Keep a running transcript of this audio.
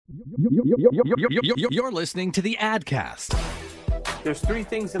You're listening to the AdCast. There's three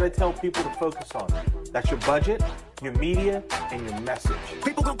things that I tell people to focus on. That's your budget, your media, and your message.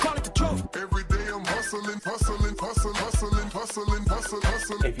 People gon' call it the truth. Every day I'm hustling.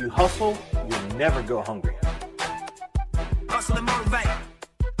 If you hustle, you'll never go hungry. Hustle and motivate.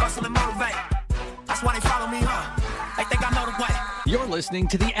 That's why they follow me, huh? They think I know the way. You're listening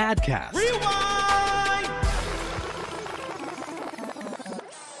to the AdCast. Rewind!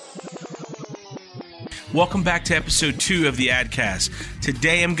 Welcome back to episode 2 of the AdCast.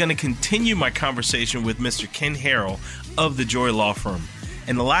 Today I'm going to continue my conversation with Mr. Ken Harrell of the Joy Law Firm.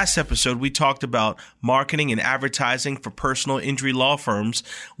 In the last episode, we talked about marketing and advertising for personal injury law firms,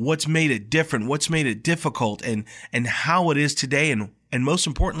 what's made it different, what's made it difficult, and how it is today, and most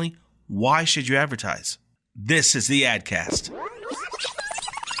importantly, why should you advertise? This is the AdCast.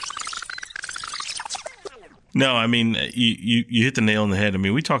 No, I mean, you hit the nail on the head. I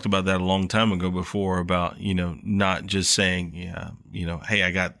mean, we talked about that a long time ago before about, not just saying, hey,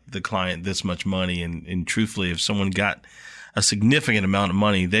 I got the client this much money. And truthfully, if someone got a significant amount of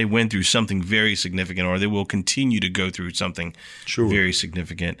money, they went through something very significant, or they will continue to go through something very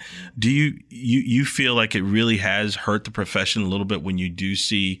significant. Do you feel like it really has hurt the profession a little bit when you do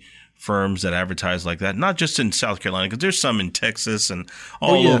see firms that advertise like that? Not just in South Carolina, because there's some in Texas and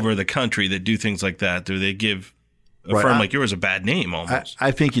all over the country that do things like that. Do they give a firm like yours a bad name almost? I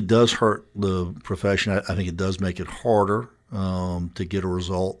think it does hurt the profession. I think it does make it harder to get a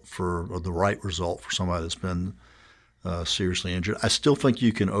result or the right result for somebody that's been seriously injured. I still think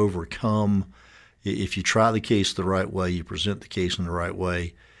you can overcome, if you try the case the right way, you present the case in the right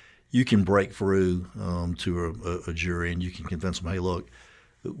way, you can break through to a jury and you can convince them, hey, look,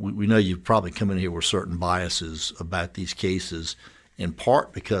 we know you've probably come in here with certain biases about these cases, in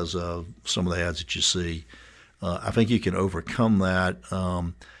part because of some of the ads that you see. I think you can overcome that.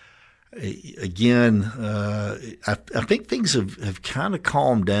 I think things have kind of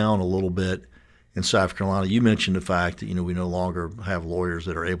calmed down a little bit in South Carolina. You mentioned the fact that we no longer have lawyers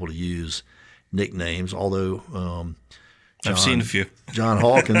that are able to use nicknames, although I've seen a few. John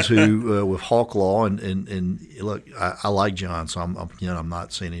Hawkins, who with Hawk Law, and look, I like John, so I'm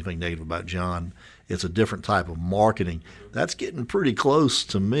not saying anything negative about John. It's a different type of marketing. That's getting pretty close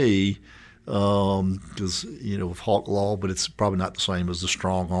to me, because with Hawk Law, but it's probably not the same as the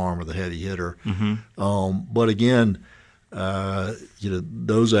strong arm or the heavy hitter. Mm-hmm. But again,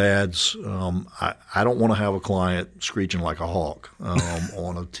 those ads, I don't want to have a client screeching like a hawk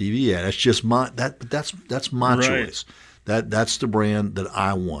on a TV ad. That's just that's my choice. That's the brand that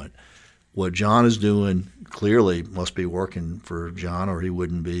I want. What John is doing clearly must be working for John, or he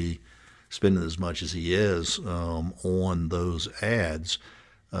wouldn't be spending as much as he is on those ads.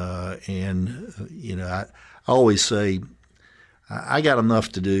 I always say I got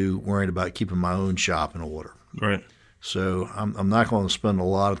enough to do worrying about keeping my own shop in order. Right. So I'm not going to spend a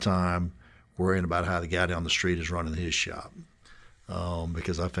lot of time worrying about how the guy down the street is running his shop.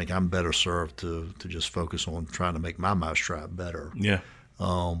 Because I think I'm better served to just focus on trying to make my mousetrap better. Yeah.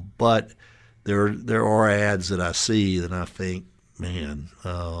 But there are ads that I see that I think, man,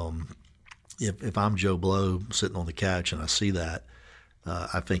 if I'm Joe Blow sitting on the couch and I see that,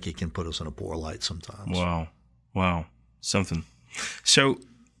 I think it can put us in a poor light sometimes. Wow. Something. So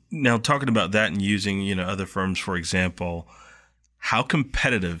now talking about that and using other firms, for example, how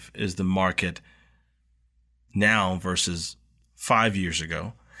competitive is the market now versus 5 years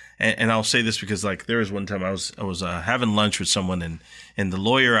ago? And I'll say this because there was one time I was having lunch with someone and the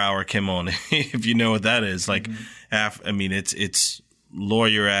lawyer hour came on. If you know what that is, it's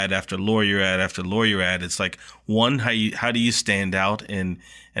lawyer ad after lawyer ad after lawyer ad. It's like, one, how do you stand out, and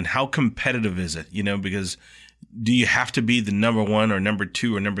how competitive is it? Because do you have to be the number one or number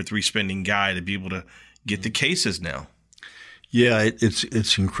two or number three spending guy to be able to get the cases now? Yeah,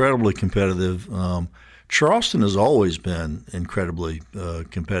 it's incredibly competitive. Charleston has always been incredibly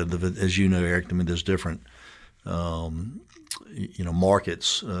competitive, as you know, Eric. I mean, there's different, markets,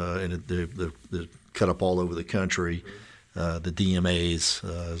 and they're cut up all over the country. The DMAs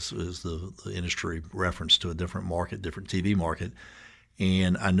is the industry reference to a different market, different TV market.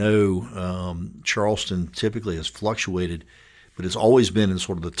 And I know Charleston typically has fluctuated, but it's always been in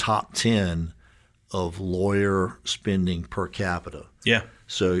sort of the top 10 of lawyer spending per capita. Yeah.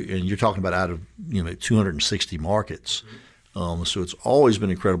 So, and you're talking about out of 260 markets. So it's always been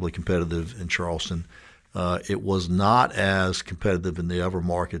incredibly competitive in Charleston. It was not as competitive in the other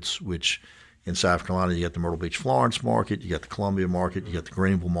markets, which in South Carolina you got the Myrtle Beach, Florence market, you got the Columbia market, you got the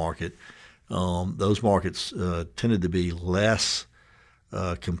Greenville market. Those markets tended to be less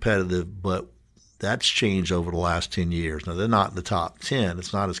competitive, but that's changed over the last 10 years. Now, they're not in the top 10.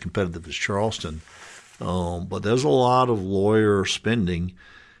 It's not as competitive as Charleston. But there's a lot of lawyer spending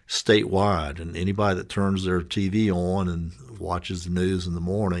statewide. And anybody that turns their TV on and watches the news in the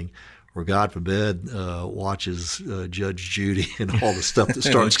morning, or God forbid, watches Judge Judy and all the stuff that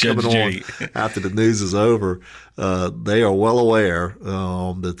starts coming on after the news is over, they are well aware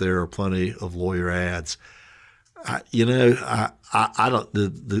that there are plenty of lawyer ads. I don't.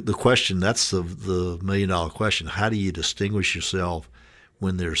 The question, that's the $1 million question. How do you distinguish yourself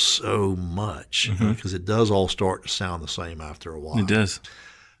when there's so much? Because it does all start to sound the same after a while. It does.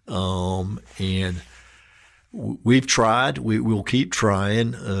 And we've tried. We'll keep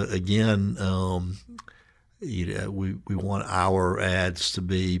trying. Again, we want our ads to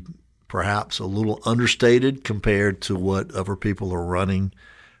be perhaps a little understated compared to what other people are running.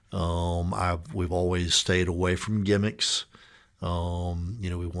 We've always stayed away from gimmicks. We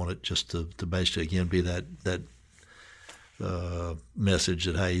want it just to basically, again, be that message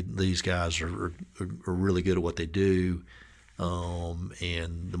that, hey, these guys are really good at what they do.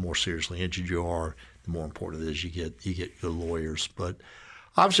 And the more seriously injured you are, the more important it is you get good lawyers. But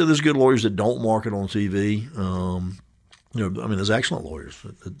obviously, there's good lawyers that don't market on TV. There's excellent lawyers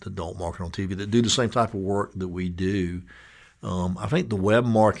that don't market on TV that do the same type of work that we do. I think the web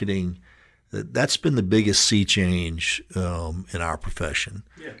marketing, that's been the biggest sea change in our profession,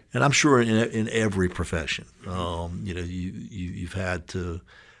 and I'm sure in every profession. You've had to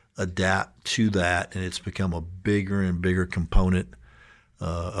adapt to that, and it's become a bigger and bigger component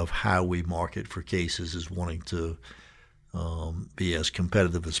of how we market for cases, is wanting to be as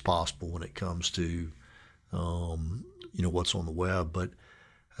competitive as possible when it comes to what's on the web. But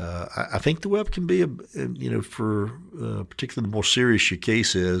I think the web can be for particularly the more serious your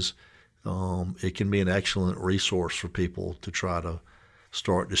case is, it can be an excellent resource for people to try to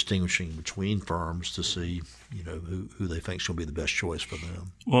start distinguishing between firms to see, who they think will be the best choice for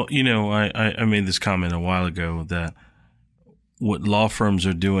them. Well, I made this comment a while ago that what law firms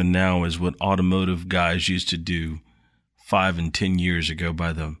are doing now is what automotive guys used to do 5 and 10 years ago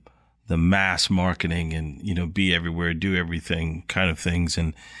by the mass marketing and, be everywhere, do everything kind of things.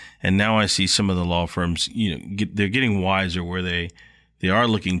 And now I see some of the law firms, they're getting wiser where they are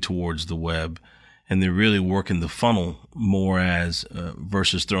looking towards the web, and they're really working the funnel more as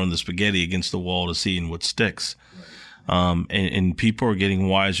versus throwing the spaghetti against the wall to see what sticks. And people are getting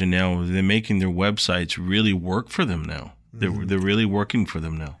wiser now. They're making their websites really work for them now. They're really working for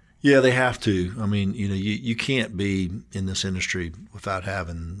them now. Yeah, they have to. I mean, you can't be in this industry without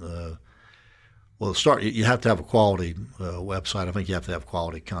having you have to have a quality website. I think you have to have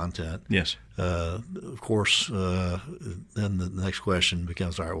quality content. Yes. Of course, then the next question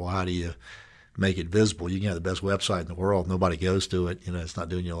becomes, all right, well, how do you make it visible? You can have the best website in the world. Nobody goes to it. It's not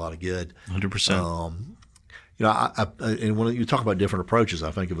doing you a lot of good. 100%. And when you talk about different approaches,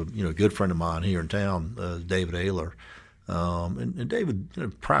 I think of a good friend of mine here in town, David Ayler. And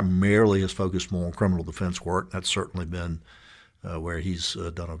David primarily has focused more on criminal defense work. That's certainly been where he's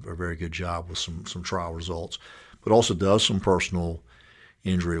done a very good job with some trial results, but also does some personal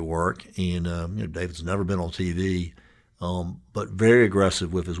injury work. And David's never been on TV, but very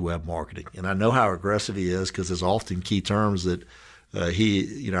aggressive with his web marketing. And I know how aggressive he is because there's often key terms that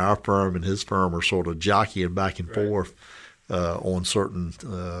our firm and his firm are sort of jockeying back and forth on certain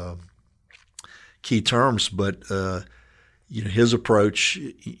key terms. But his approach,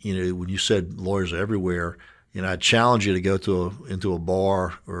 when you said lawyers are everywhere, I challenge you to go into a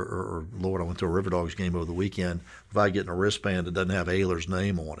bar or Lord, I went to a River Dogs game over the weekend without getting a wristband that doesn't have Ayler's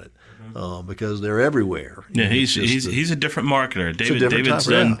name on it, because they're everywhere. Yeah, he's a different marketer. David's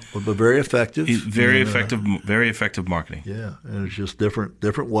done, but very effective. He's very effective marketing. Yeah, and it's just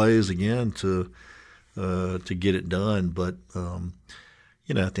different ways again to get it done. But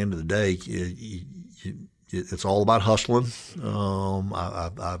at the end of the day, it's all about hustling.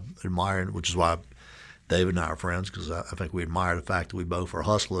 I admire it, which is why David and I are friends, because I think we admire the fact that we both are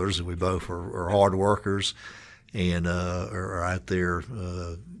hustlers and we both are hard workers and are out there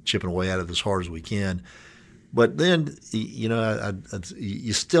chipping away at it as hard as we can. But then,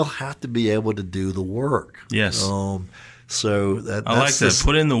 you still have to be able to do the work. Yes. So that's I like that.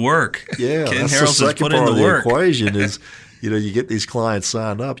 Put in the work. Yeah, Ken that's Harrell the says second put part in of the the work. equation is, you get these clients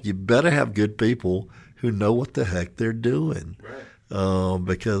signed up. You better have good people who know what the heck they're doing. Right.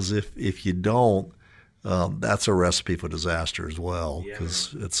 Because if you don't, that's a recipe for disaster as well,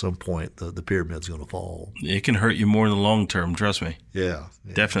 because at some point the pyramid's going to fall. It can hurt you more in the long term, trust me. Yeah.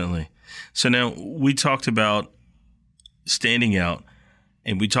 Definitely. So now we talked about standing out,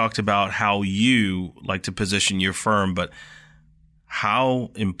 and we talked about how you like to position your firm, but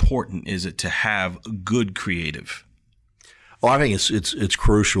how important is it to have good creative? Oh, I think it's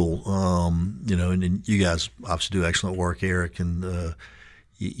crucial. And you guys obviously do excellent work, Eric. And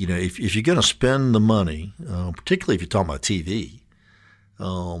if you're going to spend the money, particularly if you're talking about TV,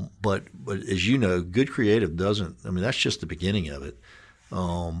 but as you know, good creative doesn't. I mean, that's just the beginning of it.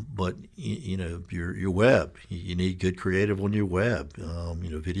 But your web, you need good creative on your web.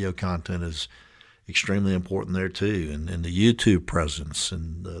 Video content is extremely important there too, and the YouTube presence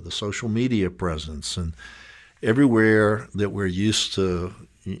and the social media presence, and everywhere that we're used to,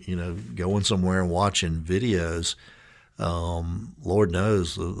 going somewhere and watching videos. Lord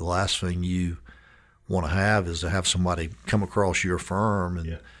knows the last thing you want to have is to have somebody come across your firm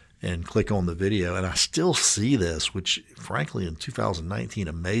and click on the video. And I still see this, which frankly in 2019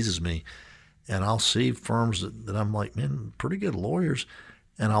 amazes me. And I'll see firms that I'm like, man, pretty good lawyers.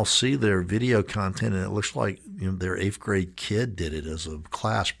 And I'll see their video content and it looks like their 8th grade kid did it as a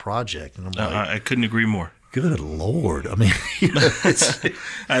class project. And I'm like, I couldn't agree more. Good Lord. I mean,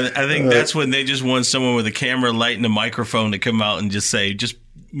 I think that's when they just want someone with a camera, light, and a microphone to come out and just say, just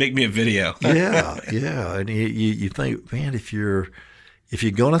make me a video. Yeah. And you think, man, if you're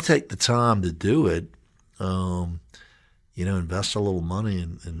going to take the time to do it, invest a little money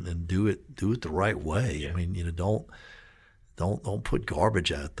and do it the right way. Yeah. I mean, don't put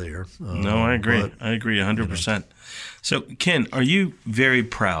garbage out there. No, I agree. I agree 100%. So, Ken, are you very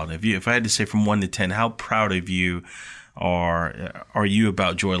proud of you? If I had to say from 1 to 10, how proud of you are you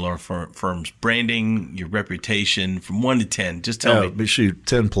about Joy Law Firm's branding, your reputation, from 1 to 10? Just tell me. But shoot,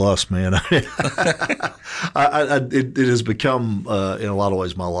 10 plus, man. It has become, in a lot of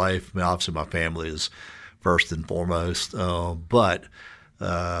ways, my life. I mean, obviously, my family is first and foremost, but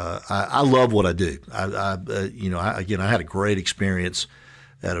I love what I do. I had a great experience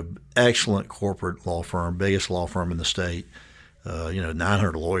at an excellent corporate law firm, biggest law firm in the state.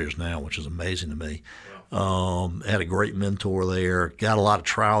 900 lawyers now, which is amazing to me. Had a great mentor there. Got a lot of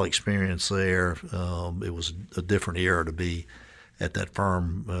trial experience there. It was a different era to be at that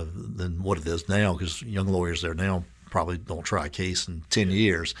firm than what it is now, because young lawyers there now probably don't try a case in 10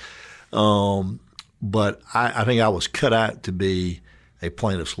 years. But I think I was cut out to be a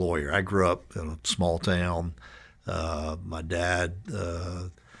plaintiff's lawyer. I grew up in a small town. My dad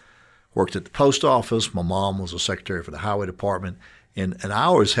worked at the post office. My mom was a secretary for the highway department. And I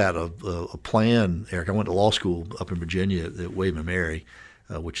always had a plan, Eric. I went to law school up in Virginia at William and Mary,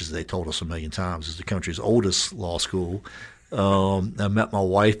 which, as they told us a million times, is the country's oldest law school. I met my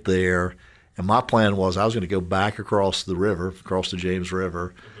wife there, and my plan was I was going to go back across the river, across the James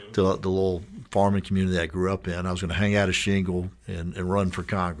River, to the little farming community I grew up in. I was going to hang out a shingle and run for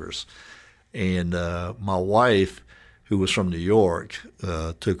Congress. And my wife, who was from New York,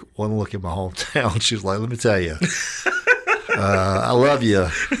 took one look at my hometown. She was like, let me tell you, I love you,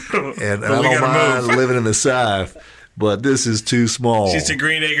 and I don't mind living in the South, but this is too small. She's the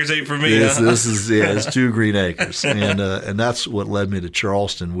Green Acres ain't for me. This is it's 2 Green Acres, and that's what led me to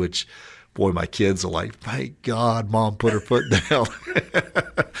Charleston, which, boy, my kids are like, thank God Mom put her foot down.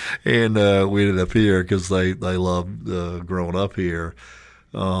 And we ended up here because they loved growing up here.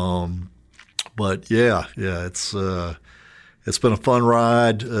 But yeah, it's been a fun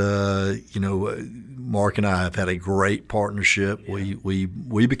ride. Mark and I have had a great partnership. Yeah.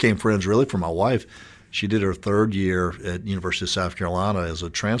 We became friends really from my wife. She did her 3rd year at University of South Carolina as a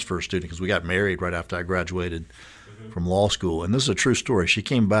transfer student because we got married right after I graduated from law school. And this is a true story. She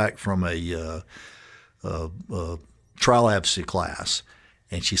came back from a trial advocacy class,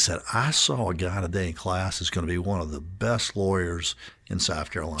 and she said, I saw a guy today in class who's going to be one of the best lawyers in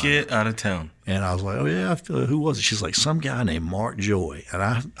South Carolina. Get out of town. And I was like, oh, yeah, who was it? She's like, some guy named Mark Joy. And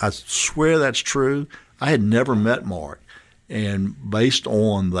I swear that's true. I had never met Mark. And based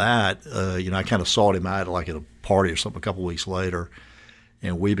on that, I kind of sought him out at a party or something a couple of weeks later,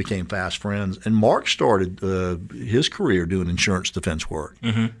 and we became fast friends. And Mark started his career doing insurance defense work.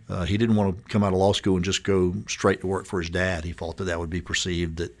 Mm-hmm. He didn't want to come out of law school and just go straight to work for his dad. He thought that would be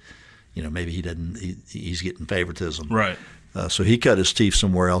perceived that, maybe he's getting favoritism. Right. So he cut his teeth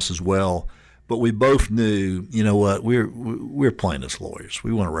somewhere else as well. But we both knew, we're plaintiffs lawyers.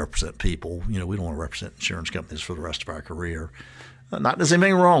 We want to represent people. We don't want to represent insurance companies for the rest of our career. Not there's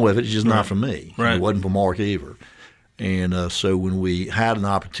anything wrong with it. It's just not for me. Right. It wasn't for Mark either. And so when we had an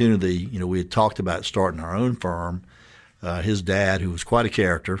opportunity, we had talked about starting our own firm. His dad, who was quite a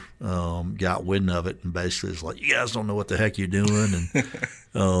character, got wind of it and basically was like, you guys don't know what the heck you're doing,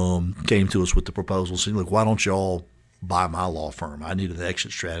 and came to us with the proposal saying, look, why don't y'all buy my law firm? I needed an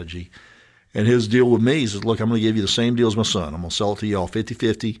exit strategy. And his deal with me is, look, I'm going to give you the same deal as my son. I'm going to sell it to y'all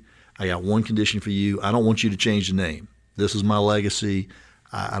 50-50. I got one condition for you. I don't want you to change the name. This is my legacy.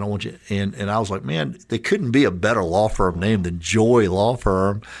 I don't want you. And I was like, man, there couldn't be a better law firm name than Joy Law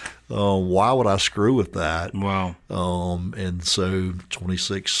Firm. Why would I screw with that? Wow. And so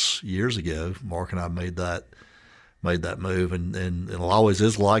 26 years ago, Mark and I made that move, and it always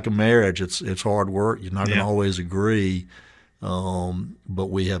is like a marriage. It's hard work. You're not going to always agree, but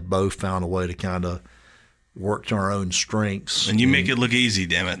we have both found a way to kind of work to our own strengths. And you make it look easy,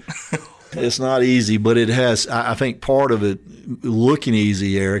 damn it. It's not easy, but it has. I think part of it looking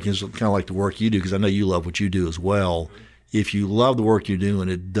easy, Eric, is kind of like the work you do, because I know you love what you do as well. If you love the work you're doing,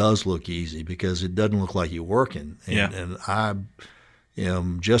 it does look easy because it doesn't look like you're working. And I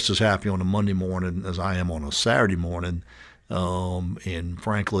am just as happy on a Monday morning as I am on a Saturday morning. And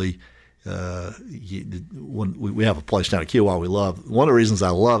frankly, when we have a place down at Kiowa we love. One of the reasons I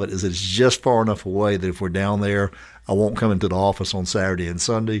love it is that it's just far enough away that if we're down there, I won't come into the office on Saturday and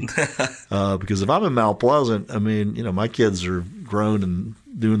Sunday. Because if I'm in Mount Pleasant, I mean, my kids are grown and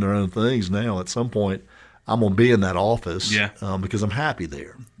doing their own things now. At some point, I'm going to be in that office because I'm happy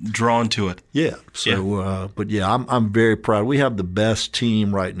there. Drawn to it. Yeah. So, but I'm very proud. We have the best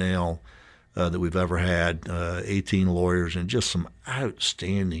team right now that we've ever had, 18 lawyers and just some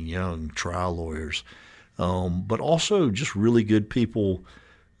outstanding young trial lawyers, but also just really good people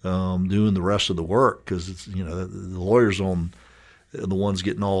doing the rest of the work, because it's the lawyers on the ones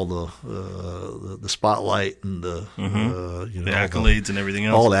getting all the spotlight and the accolades and everything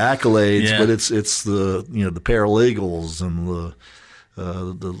else. All the accolades, but it's the the paralegals and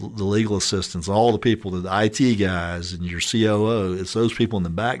the legal assistants, all the people, the IT guys and your COO. It's those people in the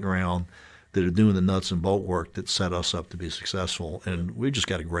background that are doing the nuts and bolt work that set us up to be successful. And we've just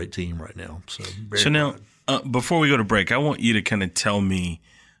got a great team right now. So now, before we go to break, I want you to kind of tell me,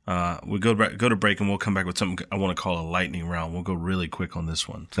 we go to break and we'll come back with something I want to call a lightning round. We'll go really quick on this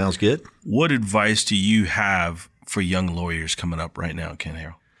one. Sounds good. What advice do you have for young lawyers coming up right now, Ken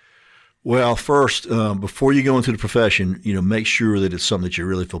Harrell? Well, first, before you go into the profession, make sure that it's something that you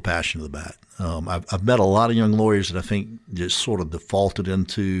really feel passionate about. I've met a lot of young lawyers that I think just sort of defaulted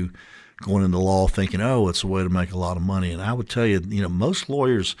into going into law thinking, oh, it's a way to make a lot of money. And I would tell you, most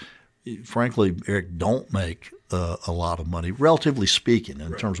lawyers, frankly, Eric, don't make a lot of money, relatively speaking,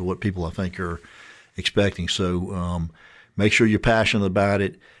 in terms of what people I think are expecting. So make sure you're passionate about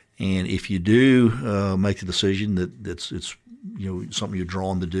it. And if you do make the decision that it's something you're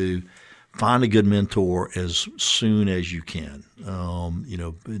drawn to do, find a good mentor as soon as you can.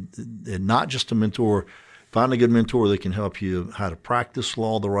 And not just a mentor. Find a good mentor that can help you how to practice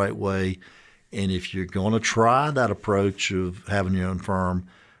law the right way. And if you're going to try that approach of having your own firm,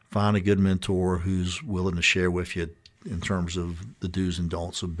 find a good mentor who's willing to share with you in terms of the do's and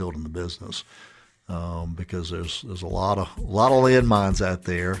don'ts of building the business. Because there's a lot of landmines out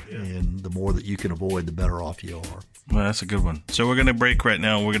there, and the more that you can avoid, the better off you are. Well, that's a good one. So we're going to break right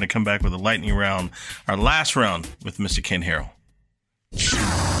now. We're going to come back with a lightning round, our last round with Mr. Ken Harrell.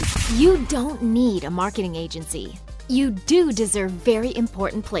 You don't need a marketing agency. You do deserve very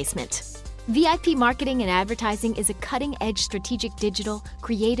important placement. VIP Marketing and Advertising is a cutting-edge strategic digital,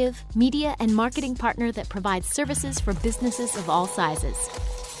 creative, media, and marketing partner that provides services for businesses of all sizes.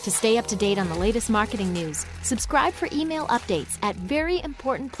 To stay up to date on the latest marketing news, subscribe for email updates at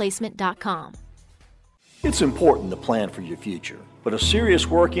veryimportantplacement.com. It's important to plan for your future, but a serious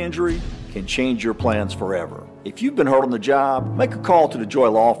work injury can change your plans forever. If you've been hurt on the job, make a call to the Joy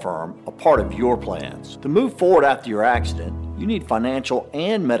Law Firm, a part of your plans. To move forward after your accident, you need financial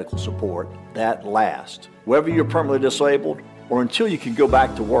and medical support that lasts. Whether you're permanently disabled or until you can go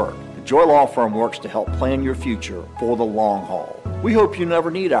back to work, the Joy Law Firm works to help plan your future for the long haul. We hope you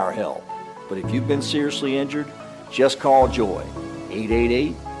never need our help, but if you've been seriously injured, just call Joy,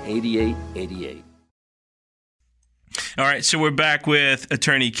 888-8888. All right, so we're back with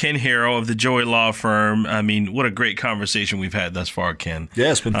attorney Ken Harrell of the Joy Law Firm. I mean, what a great conversation we've had thus far, Ken.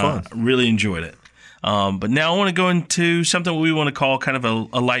 Yeah, it's been fun. Really enjoyed it. But now I want to go into something we want to call kind of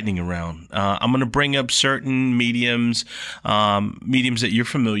a lightning round. I'm going to bring up certain mediums that you're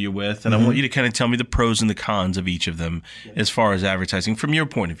familiar with, and I want you to kind of tell me the pros and the cons of each of them as far as advertising from your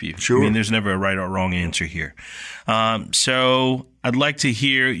point of view. Sure. I mean, there's never a right or wrong answer here. So I'd like to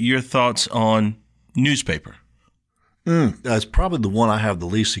hear your thoughts on newspaper. That's probably the one I have the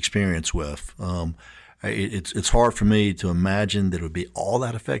least experience with. It's hard for me to imagine that it would be all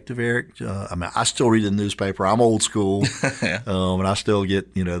that effective, Eric. I mean, I still read the newspaper. I'm old school, and I still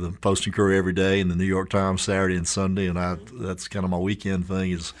get the Post and Courier every day and the New York Times Saturday and Sunday, and that's kind of my weekend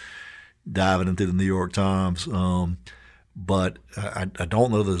thing is diving into the New York Times. But I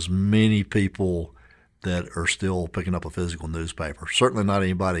don't know there's many people that are still picking up a physical newspaper. Certainly not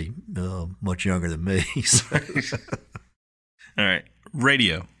anybody much younger than me. So. All right.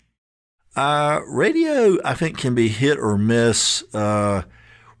 Radio. Radio, I think, can be hit or miss.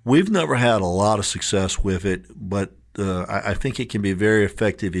 We've never had a lot of success with it, but I think it can be very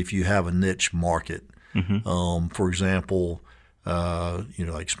effective if you have a niche market. For example,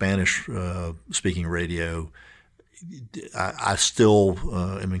 like Spanish speaking radio, I still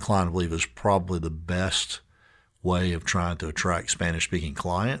am inclined to believe is probably the best way of trying to attract Spanish speaking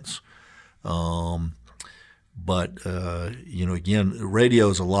clients. But again, radio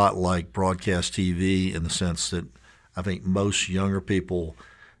is a lot like broadcast TV in the sense that I think most younger people,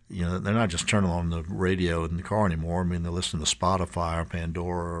 they're not just turning on the radio in the car anymore. I mean, they're listening to Spotify or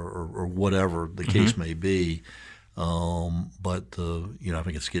Pandora or whatever the case may be. But I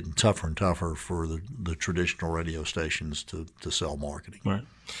think it's getting tougher and tougher for the traditional radio stations to sell marketing. Right.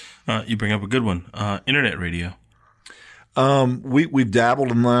 You bring up a good one. Internet radio. We've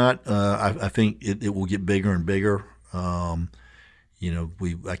dabbled in that. I think it will get bigger and bigger. I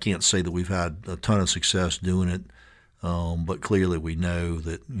can't say that we've had a ton of success doing it, but clearly we know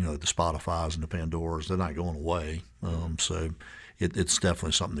that the Spotifys and the Pandoras, they're not going away. So it's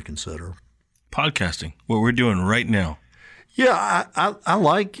definitely something to consider. Podcasting, what we're doing right now. Yeah, I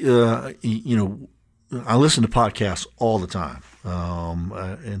like I listen to podcasts all the time.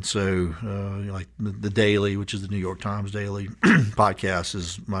 And so like the Daily, which is the New York Times Daily podcast,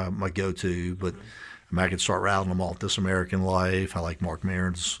 is my go-to. But I can start rattling them off. This American Life. I like Mark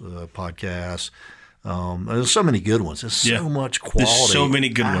Maron's podcast. There's so many good ones. There's so much quality. There's so many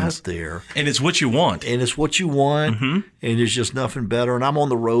good ones there, and it's what you want. And there's just nothing better. And I'm on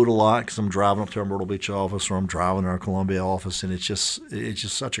the road a lot because I'm driving up to our Myrtle Beach office or I'm driving to our Columbia office, and it's just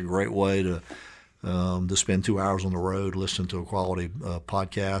such a great way to spend 2 hours on the road listening to a quality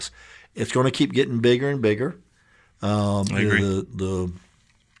podcast. It's going to keep getting bigger and bigger. I agree.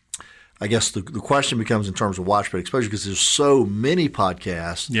 I guess the question becomes in terms of watch rate exposure, because there's so many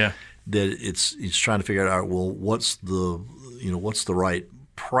podcasts that it's trying to figure out, well, what's the right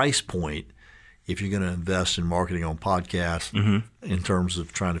price point if you're going to invest in marketing on podcasts in terms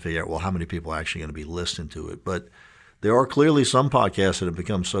of trying to figure out, well, how many people are actually going to be listening to it. But there are clearly some podcasts that have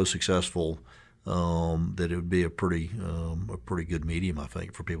become so successful that it would be a pretty good medium, I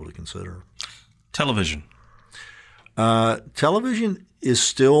think, for people to consider. Television. Television is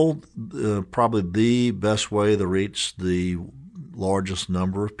still probably the best way to reach the largest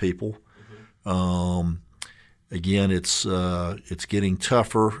number of people. Again, it's getting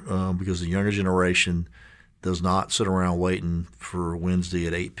tougher because the younger generation does not sit around waiting for Wednesday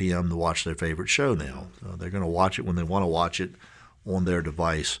at 8 p.m. to watch their favorite show now. They're going to watch it when they want to watch it on their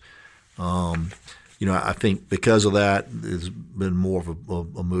device. I think because of that, there's been more of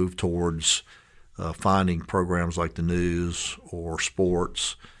a move towards finding programs like the news or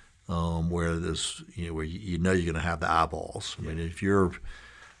sports where there's where you're going to have the eyeballs. I mean, if you're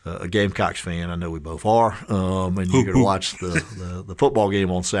a Gamecocks fan, I know we both are, and you're going to watch the football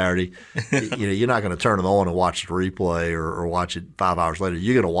game on Saturday, you're not going to turn it on and watch the replay or watch it 5 hours later.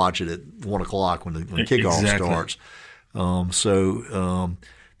 You're going to watch it at 1 o'clock when kickoff starts.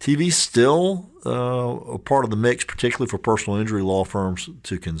 TV's still a part of the mix, particularly for personal injury law firms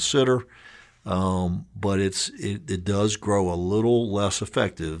to consider. But it does grow a little less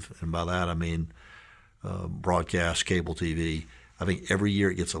effective, and by that I mean broadcast, cable TV. I think every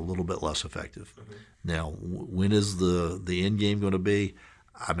year it gets a little bit less effective. Now, when is the end game going to be?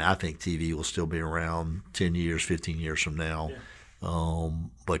 I mean, I think TV will still be around 10 years, 15 years from now,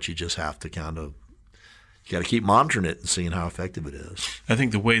 but you just have to you got to keep monitoring it and seeing how effective it is. I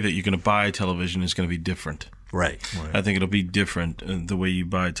think the way that you're going to buy television is going to be different. Right. I think it'll be different the way you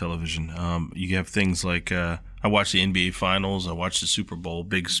buy television. You have things like I watched the NBA Finals, I watched the Super Bowl,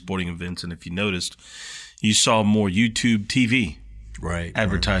 big sporting events, and if you noticed, you saw more YouTube TV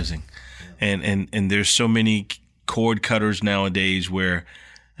advertising. Right. And there's so many cord cutters nowadays where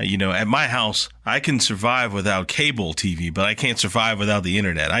at my house, I can survive without cable TV, but I can't survive without the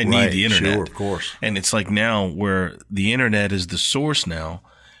internet. I need the internet. Sure, of course. And it's like now where the internet is the source now.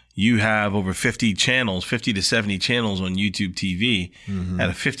 You have over 50 to 70 channels on YouTube TV at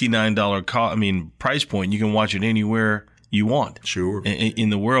a $59 price point. You can watch it anywhere you want. Sure. In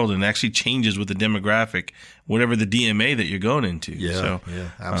the world, and it actually changes with the demographic, whatever the DMA that you're going into. Yeah,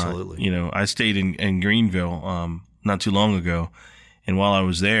 absolutely. I stayed in Greenville not too long ago. And while I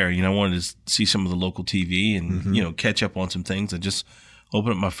was there, I wanted to see some of the local TV and, catch up on some things. I just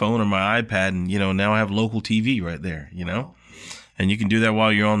open up my phone or my iPad and, now I have local TV right there, And you can do that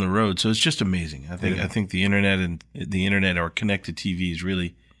while you're on the road. So it's just amazing. I think the internet or connected TV is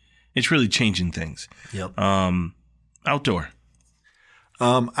really changing things. Yep. Outdoor.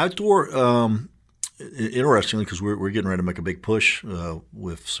 Outdoor, interestingly, because we're getting ready to make a big push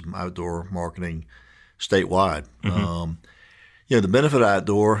with some outdoor marketing statewide. The benefit of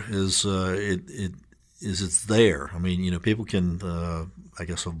outdoor is it's there. I mean, people can, I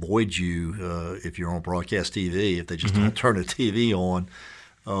guess, avoid you if you're on broadcast TV if they just don't turn the TV on.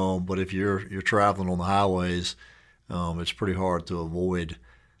 But if you're traveling on the highways, it's pretty hard to avoid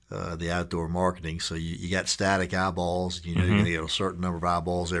the outdoor marketing. So you got static eyeballs. You're going to get a certain number of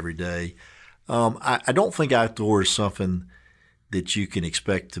eyeballs every day. I don't think outdoor is something that you can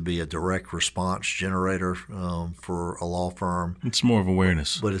expect to be a direct response generator for a law firm. It's more of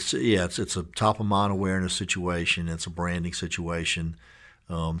awareness. But it's a top of mind awareness situation. It's a branding situation.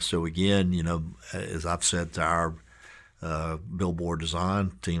 So again, as I've said to our billboard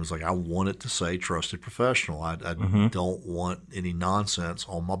design teams, like I want it to say trusted professional. I don't want any nonsense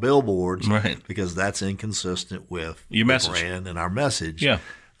on my billboards, right? Because that's inconsistent with your message, brand and our message. Yeah.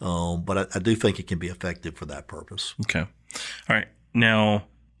 But I do think it can be effective for that purpose. Okay. All right. Now,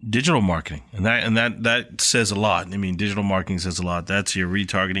 digital marketing, and that says a lot. I mean, digital marketing says a lot. That's your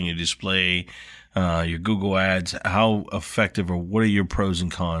retargeting, your display, your Google ads. How effective, or what are your pros and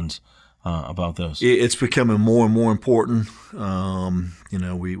cons about those? It's becoming more and more important. We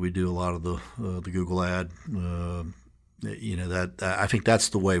do a lot of the Google ad. That I think that's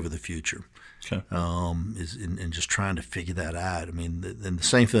the wave of the future. Okay. Is in just trying to figure that out. I mean, and the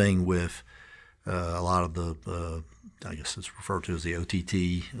same thing with a lot of the I guess it's referred to as the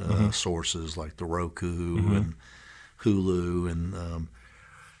OTT sources like the Roku and Hulu, and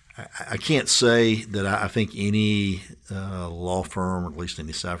I can't say that I think any law firm, or at least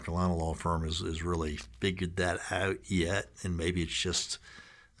any South Carolina law firm, has really figured that out yet, and maybe it's just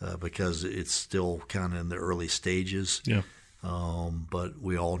because it's still kind of in the early stages. Yeah. But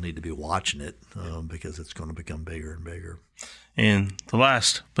we all need to be watching it because it's going to become bigger and bigger. And the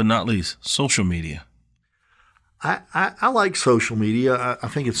last but not least, social media. I like social media. I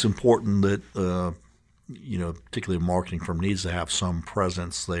think it's important that, particularly a marketing firm needs to have some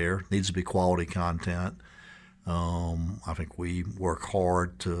presence there. It needs to be quality content. I think we work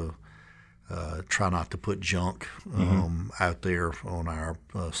hard to try not to put junk out there on our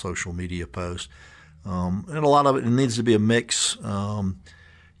social media posts. And a lot of it needs to be a mix.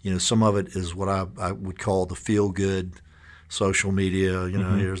 Some of it is what I would call the feel-good social media.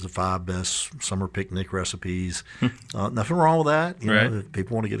 Here's the 5 best summer picnic recipes. Nothing wrong with that. Right. If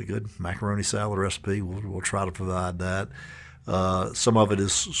people want to get a good macaroni salad recipe, we'll try to provide that. Some of it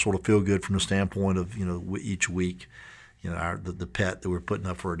is sort of feel-good from the standpoint of, each week, the pet that we're putting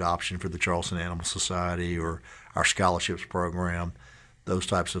up for adoption for the Charleston Animal Society or our scholarships program, those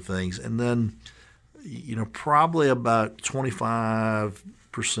types of things. And then probably about 25%,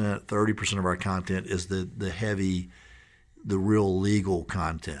 30% of our content is the real legal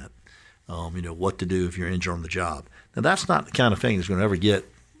content. What to do if you're injured on the job. Now, that's not the kind of thing that's going to ever get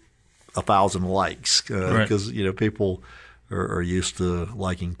 1,000 likes because, people are used to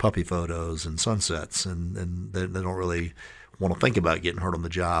liking puppy photos and sunsets, and they don't really want to think about getting hurt on the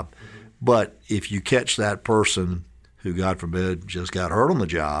job. But if you catch that person who, God forbid, just got hurt on the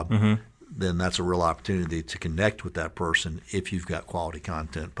job, then that's a real opportunity to connect with that person if you've got quality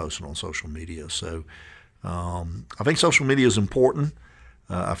content posted on social media. So I think social media is important.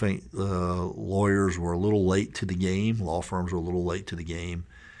 I think lawyers were a little late to the game. Law firms were a little late to the game,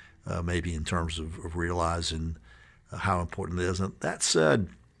 maybe in terms of realizing how important it is. And that said,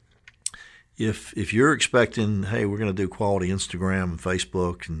 if you're expecting, hey, we're going to do quality Instagram and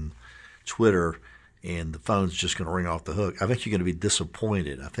Facebook and Twitter, and the phone's just going to ring off the hook, I think you're going to be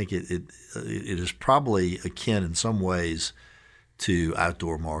disappointed. I think it is probably akin in some ways to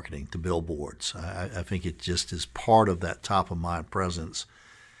outdoor marketing, to billboards. I think it just is part of that top-of-mind presence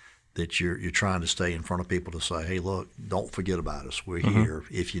that you're trying to stay in front of people to say, hey, look, don't forget about us. We're here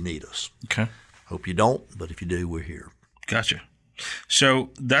if you need us. Okay. Hope you don't, but if you do, we're here. Gotcha. So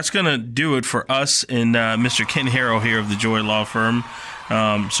that's going to do it for us and Mr. Ken Harrell here of the Joy Law Firm.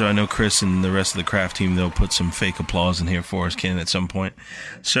 So I know Chris and the rest of the craft team, they'll put some fake applause in here for us, Ken, at some point.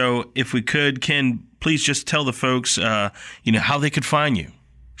 So if we could, Ken, please just tell the folks, how they could find you.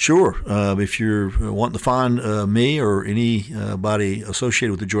 Sure. If you're wanting to find me or anybody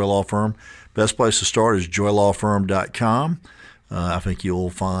associated with the Joy Law Firm, best place to start is joylawfirm.com. I think you'll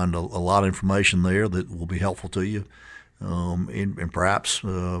find a lot of information there that will be helpful to you. And perhaps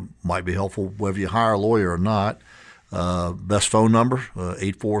might be helpful whether you hire a lawyer or not. Best phone number,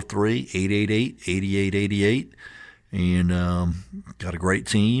 843-888-8888. And got a great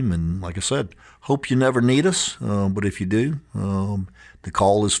team. And like I said, hope you never need us. But if you do, the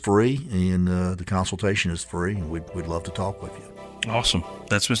call is free and the consultation is free. And we'd love to talk with you. Awesome.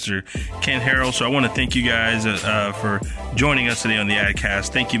 That's Mr. Ken Harrell. So I want to thank you guys for joining us today on the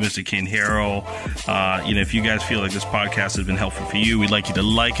AdCast. Thank you, Mr. Ken Harrell. If you guys feel like this podcast has been helpful for you, we'd like you to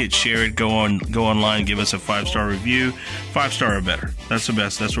like it, share it, go online, give us a 5-star review, 5-star or better. That's the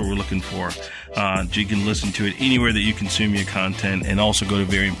best. That's what we're looking for. You can listen to it anywhere that you consume your content, and also go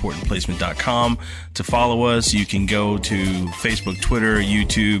to veryimportantplacement.com to follow us. You can go to Facebook, Twitter,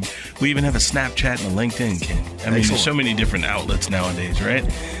 YouTube. We even have a Snapchat and a LinkedIn, Ken. I mean, there's so many different outlets nowadays, right?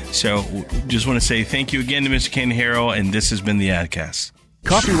 So just want to say thank you again to Mr. Ken Harrell, and this has been the AdCast.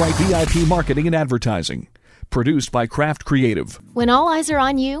 Copyright VIP Marketing and Advertising. Produced by Craft Creative. When all eyes are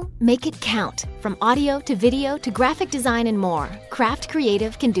on you, make it count. From audio to video to graphic design and more, Craft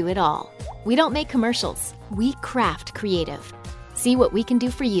Creative can do it all. We don't make commercials. We craft creative. See what we can do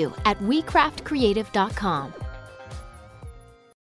for you at wecraftcreative.com.